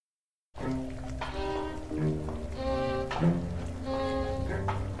Oh,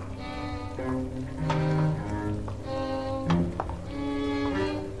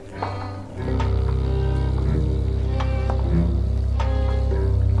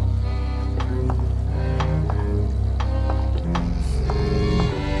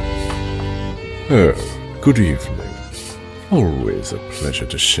 good evening. Always a pleasure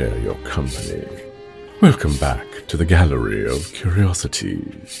to share your company. Welcome back to the Gallery of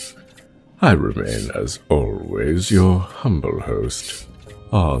Curiosities. I remain, as always, your humble host,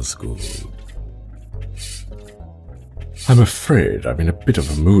 Osgood. I'm afraid I'm in a bit of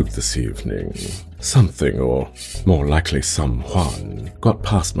a mood this evening. Something, or more likely someone, got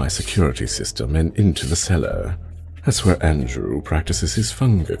past my security system and into the cellar. That's where Andrew practices his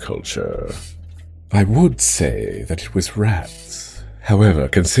fungiculture. I would say that it was rats. However,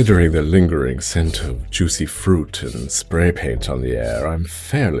 considering the lingering scent of juicy fruit and spray paint on the air, I'm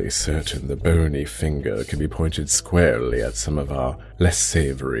fairly certain the bony finger can be pointed squarely at some of our less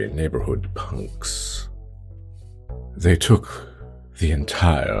savory neighborhood punks. They took the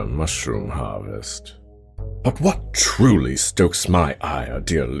entire mushroom harvest. But what truly stokes my ire,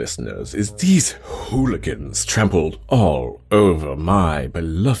 dear listeners, is these hooligans trampled all over my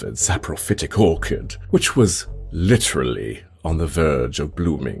beloved saprophytic orchid, which was literally on the verge of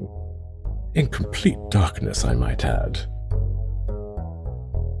blooming. In complete darkness, I might add.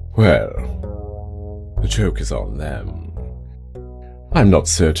 Well, the joke is on them. I'm not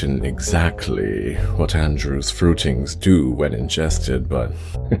certain exactly what Andrew's fruitings do when ingested, but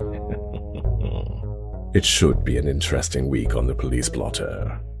it should be an interesting week on the police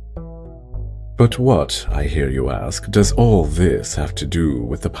blotter. But what, I hear you ask, does all this have to do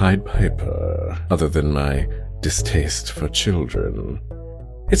with the Pied Piper, other than my distaste for children?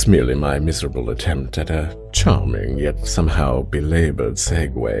 It's merely my miserable attempt at a charming yet somehow belabored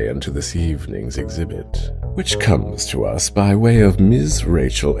segue into this evening's exhibit, which comes to us by way of Ms.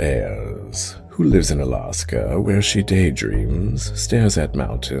 Rachel Ayers, who lives in Alaska, where she daydreams, stares at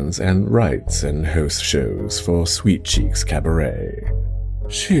mountains, and writes and hosts shows for Sweet Cheeks Cabaret.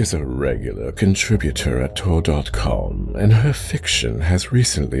 She is a regular contributor at Tor.com, and her fiction has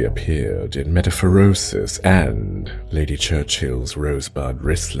recently appeared in Metaphorosis and Lady Churchill's Rosebud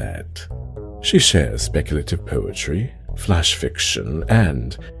Wristlet. She shares speculative poetry, flash fiction,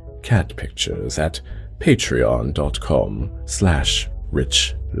 and cat pictures at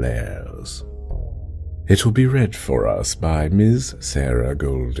patreon.com/richlairs. It will be read for us by Ms. Sarah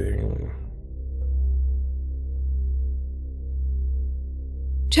Golding.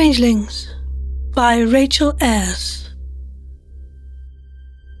 Changelings by Rachel Ayers.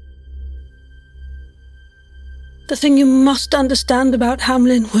 The thing you must understand about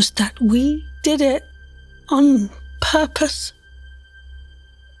Hamlin was that we did it on purpose.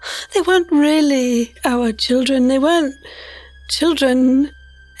 They weren't really our children. They weren't children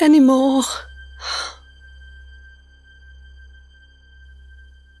anymore.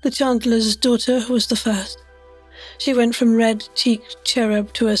 The Chandler's daughter was the first. She went from red-cheeked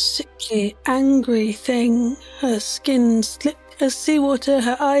cherub to a sickly, angry thing. Her skin slick as seawater,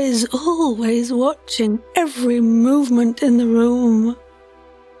 her eyes always watching every movement in the room.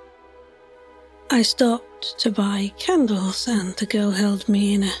 I stopped to buy candles, and the girl held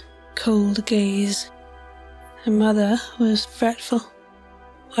me in a cold gaze. Her mother was fretful,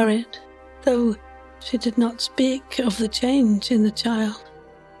 worried, though she did not speak of the change in the child.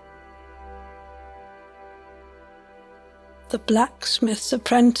 The blacksmith's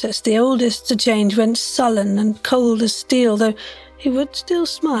apprentice, the oldest to change, went sullen and cold as steel, though he would still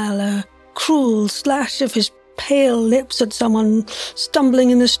smile, a cruel slash of his pale lips at someone stumbling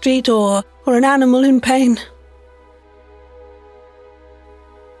in the street or an animal in pain.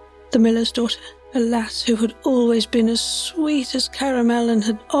 The miller's daughter, a lass who had always been as sweet as caramel and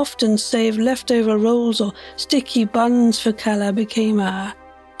had often saved leftover rolls or sticky buns for Calla, became a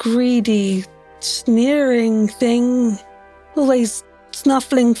greedy, sneering thing, always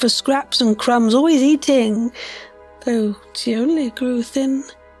snuffling for scraps and crumbs, always eating, though she only grew thin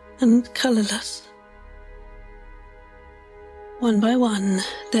and colourless. One by one,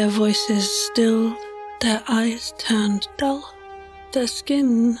 their voices stilled, their eyes turned dull, their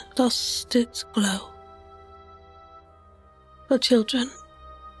skin lost its glow. The children,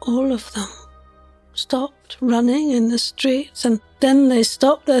 all of them, stopped running in the streets, and then they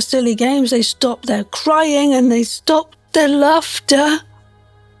stopped their silly games, they stopped their crying, and they stopped their laughter.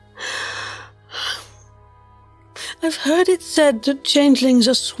 I've heard it said that changelings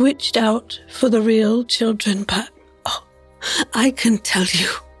are switched out for the real children, but I can tell you,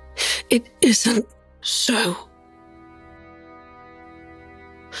 it isn't so.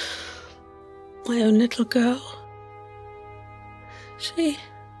 My own little girl, She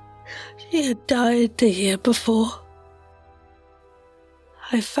had died the year before.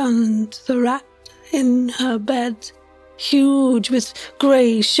 I found the rat in her bed, huge with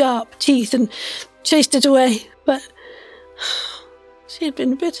grey, sharp teeth, and chased it away, but she had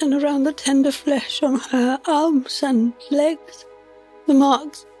been bitten around the tender flesh on her arms and legs. The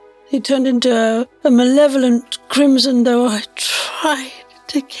marks had turned into a malevolent crimson, though I tried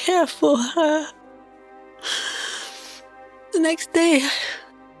to care for her. The next day,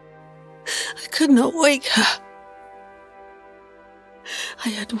 I could not wake her. I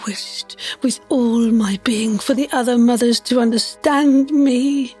had wished with all my being for the other mothers to understand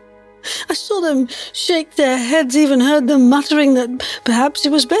me. I saw them shake their heads, even heard them muttering that perhaps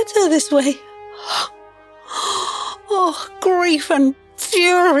it was better this way. Oh, grief and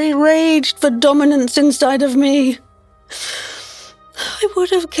fury raged for dominance inside of me. I would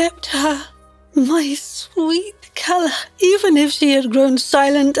have kept her, my sweet Calla, even if she had grown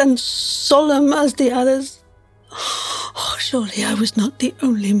silent and solemn as the others. Oh, surely I was not the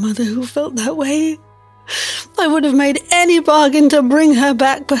only mother who felt that way. I would have made any bargain to bring her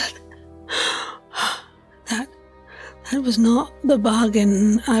back, but that was not the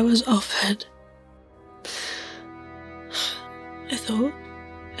bargain I was offered. I thought,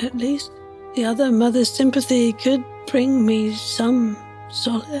 at least, the other mother's sympathy could bring me some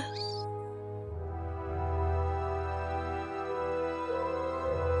solace.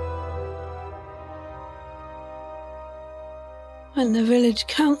 When the village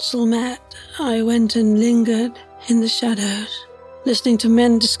council met, I went and lingered in the shadows, listening to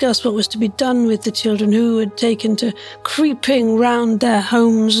men discuss what was to be done with the children who had taken to creeping round their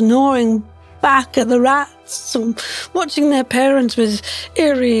homes, gnawing back at the rats, or watching their parents with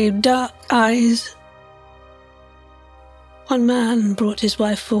eerie, dark eyes. One man brought his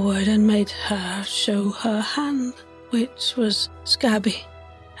wife forward and made her show her hand, which was scabby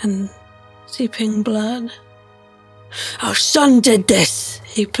and seeping blood. "Our son did this,"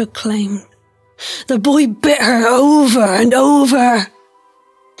 he proclaimed. "The boy bit her over and over."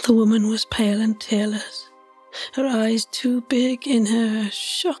 The woman was pale and tearless, her eyes too big in her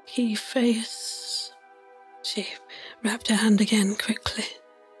shocky face. She wrapped her hand again quickly.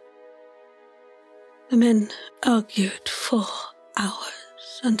 The men argued for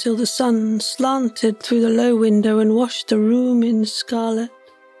hours until the sun slanted through the low window and washed the room in scarlet.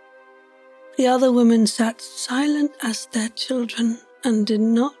 The other women sat silent as their children and did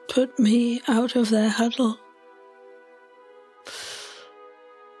not put me out of their huddle.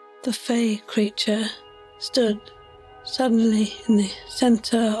 The fey creature stood suddenly in the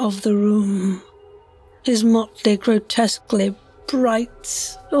centre of the room, his motley grotesquely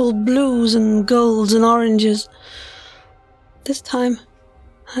bright, all blues and golds and oranges. This time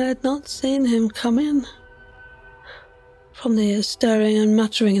I had not seen him come in. From the stirring and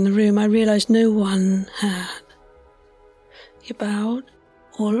muttering in the room, I realized no one had. He bowed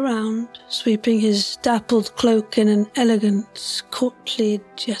all around, sweeping his dappled cloak in an elegant, courtly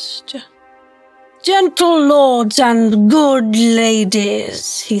gesture. "Gentle lords and good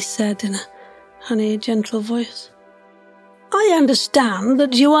ladies," he said in a honey, gentle voice. "I understand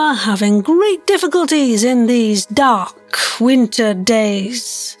that you are having great difficulties in these dark winter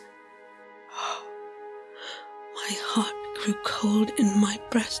days." My heart grew cold in my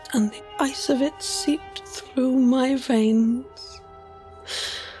breast, and the ice of it seeped through my veins.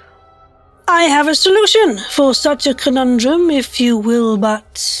 "I have a solution for such a conundrum, if you will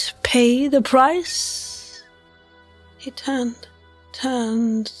but pay the price." He turned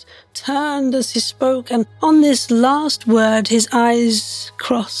as he spoke, and on this last word his eyes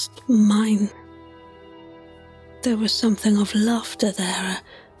crossed mine. There was something of laughter there, a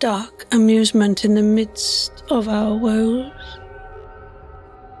dark amusement in the midst of our woes.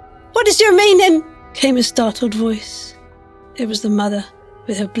 "What is your meaning?" came a startled voice. It was the mother,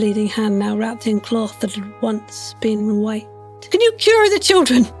 with her bleeding hand now wrapped in cloth that had once been white. "Can you cure the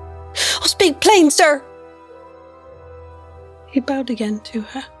children? Oh, speak plain, sir." He bowed again to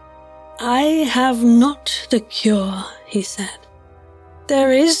her. "I have not the cure," he said.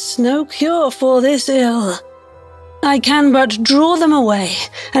 "There is no cure for this ill. I can but draw them away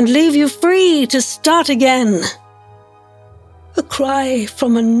and leave you free to start again." A cry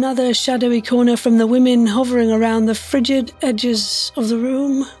from another shadowy corner from the women hovering around the frigid edges of the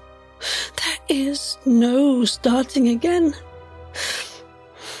room. "There is no starting again."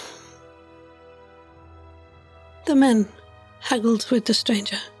 The men haggled with the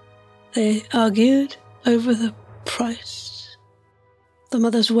stranger. They argued over the price. The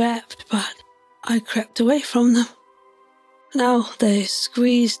mothers wept, but I crept away from them. Now they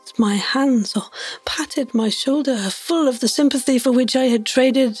squeezed my hands or patted my shoulder, full of the sympathy for which I had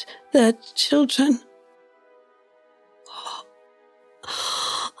traded their children.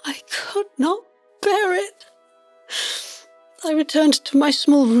 I could not bear it. I returned to my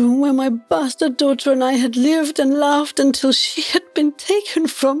small room where my bastard daughter and I had lived and laughed until she had been taken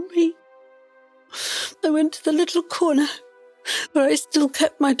from me. I went to the little corner where I still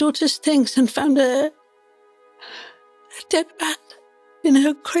kept my daughter's things and found a dead rat in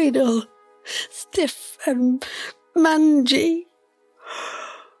her cradle, stiff and mangy.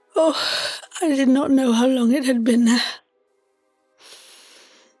 Oh, I did not know how long it had been there.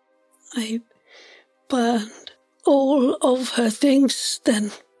 I burned all of her things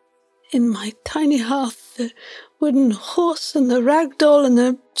then. In my tiny hearth, the wooden horse and the rag doll and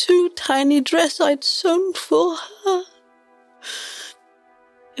the 2 tiny dress I'd sewn for her.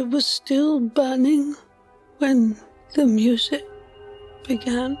 It was still burning when the music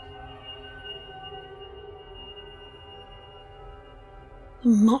began. The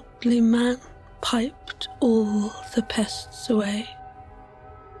motley man piped all the pests away.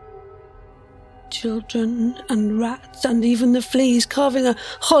 Children and rats and even the fleas carving a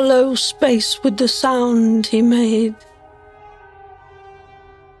hollow space with the sound he made.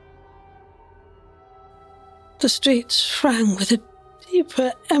 The streets rang with a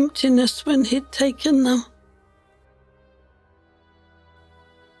deeper emptiness when he'd taken them.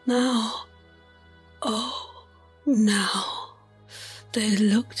 Now, oh, now, they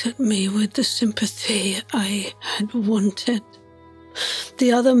looked at me with the sympathy I had wanted.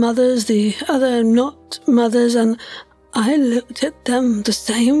 The other mothers, the other not mothers, and I looked at them the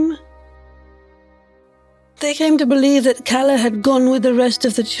same. They came to believe that Calla had gone with the rest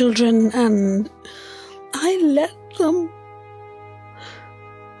of the children, and I let them.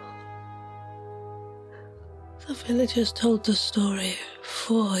 The villagers told the story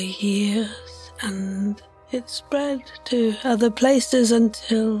for years, and it spread to other places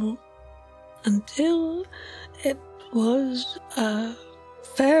until it was a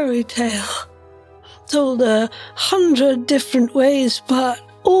fairy tale, told 100 different ways, but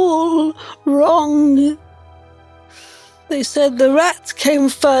all wrong. They said the rats came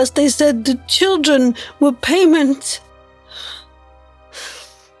first. They said the children were payment.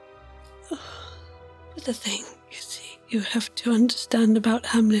 But the thing, you see, you have to understand about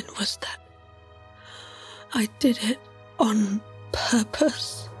Hamlin was that I did it on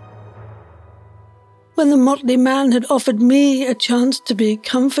purpose. When the motley man had offered me a chance to be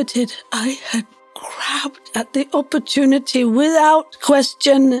comforted, I had grabbed at the opportunity without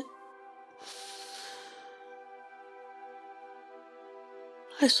question.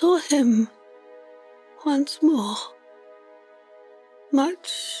 I saw him once more,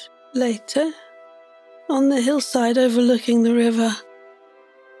 much later, on the hillside overlooking the river.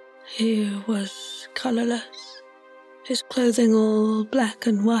 He was colourless, his clothing all black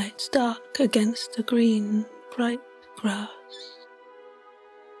and white, stark against the green, bright grass.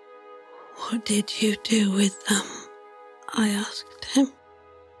 "What did you do with them?" I asked him.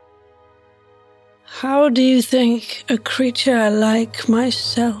 "How do you think a creature like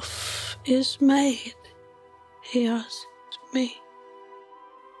myself is made?" he asked me.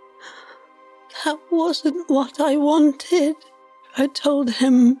 "That wasn't what I wanted," I told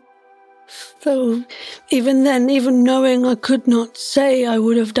him. Though even then, even knowing I could not say I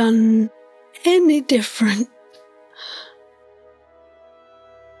would have done any different.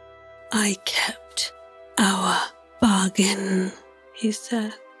 "I kept our bargain," he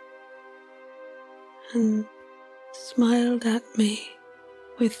said, and smiled at me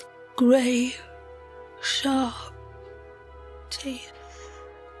with grey, sharp teeth.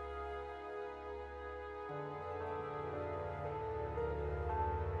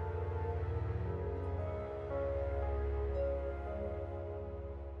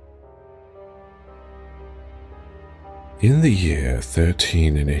 In the year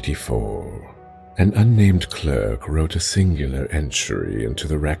 1384, an unnamed clerk wrote a singular entry into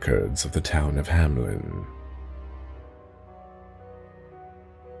the records of the town of Hamlin.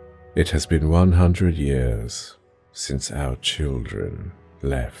 "It has been 100 years since our children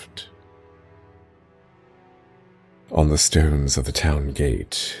left." On the stones of the town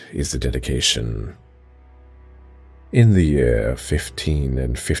gate is the dedication. In the year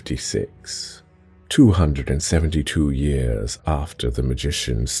 1556, 272 years after the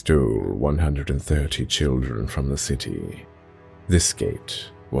magician stole 130 children from the city, this gate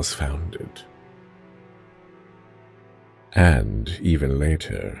was founded. And even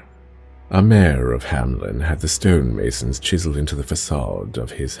later, a mayor of Hamlin had the stonemasons chiseled into the facade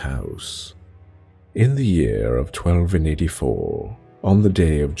of his house. In the year of 1284, on the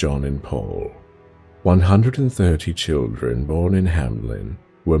day of John and Paul, 130 children born in Hamlin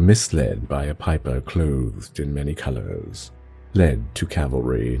were misled by a piper clothed in many colors, led to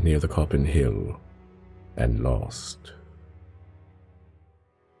cavalry near the Coppin Hill, and lost.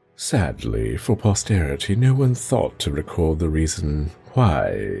 Sadly, for posterity, no one thought to record the reason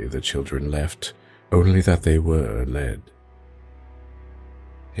why the children left, only that they were led.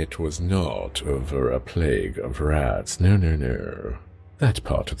 It was not over a plague of rats, no. That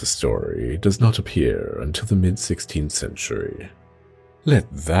part of the story does not appear until the mid-16th century. Let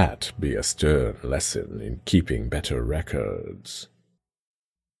that be a stern lesson in keeping better records.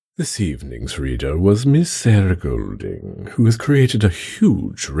 This evening's reader was Miss Sarah Golding, who has created a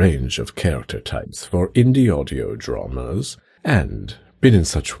huge range of character types for indie audio dramas and been in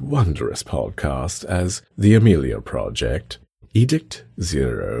such wondrous podcasts as The Amelia Project, Edict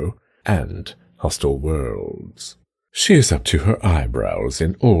Zero, and Hostile Worlds. She is up to her eyebrows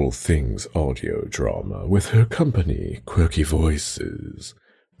in all things audio drama with her company Quirky Voices,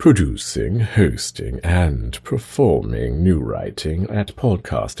 producing, hosting, and performing new writing at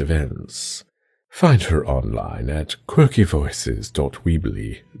podcast events. Find her online at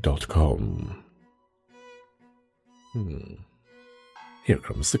quirkyvoices.weebly.com. Here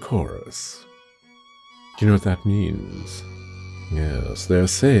comes the chorus. Do you know what that means? Yes, they're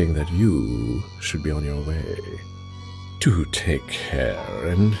saying that you should be on your way. Do take care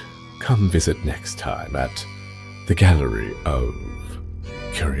and come visit next time at the Gallery of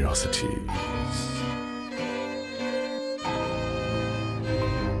Curiosities.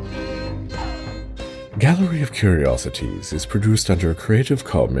 Gallery of Curiosities is produced under a Creative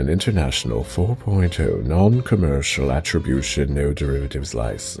Commons International 4.0 non-commercial attribution no derivatives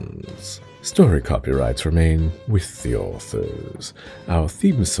license. Story copyrights remain with the authors. Our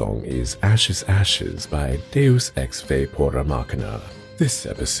theme song is Ashes Ashes by Deus Ex Vapora Machina. This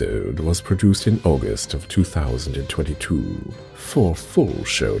episode was produced in August of 2022. For full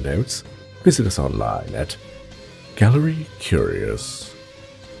show notes, visit us online at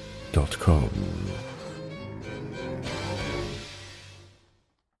gallerycurious.com.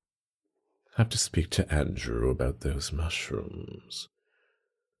 I have to speak to Andrew about those mushrooms.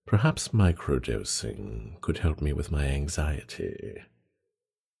 Perhaps microdosing could help me with my anxiety.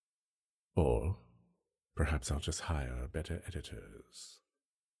 Or perhaps I'll just hire better editors.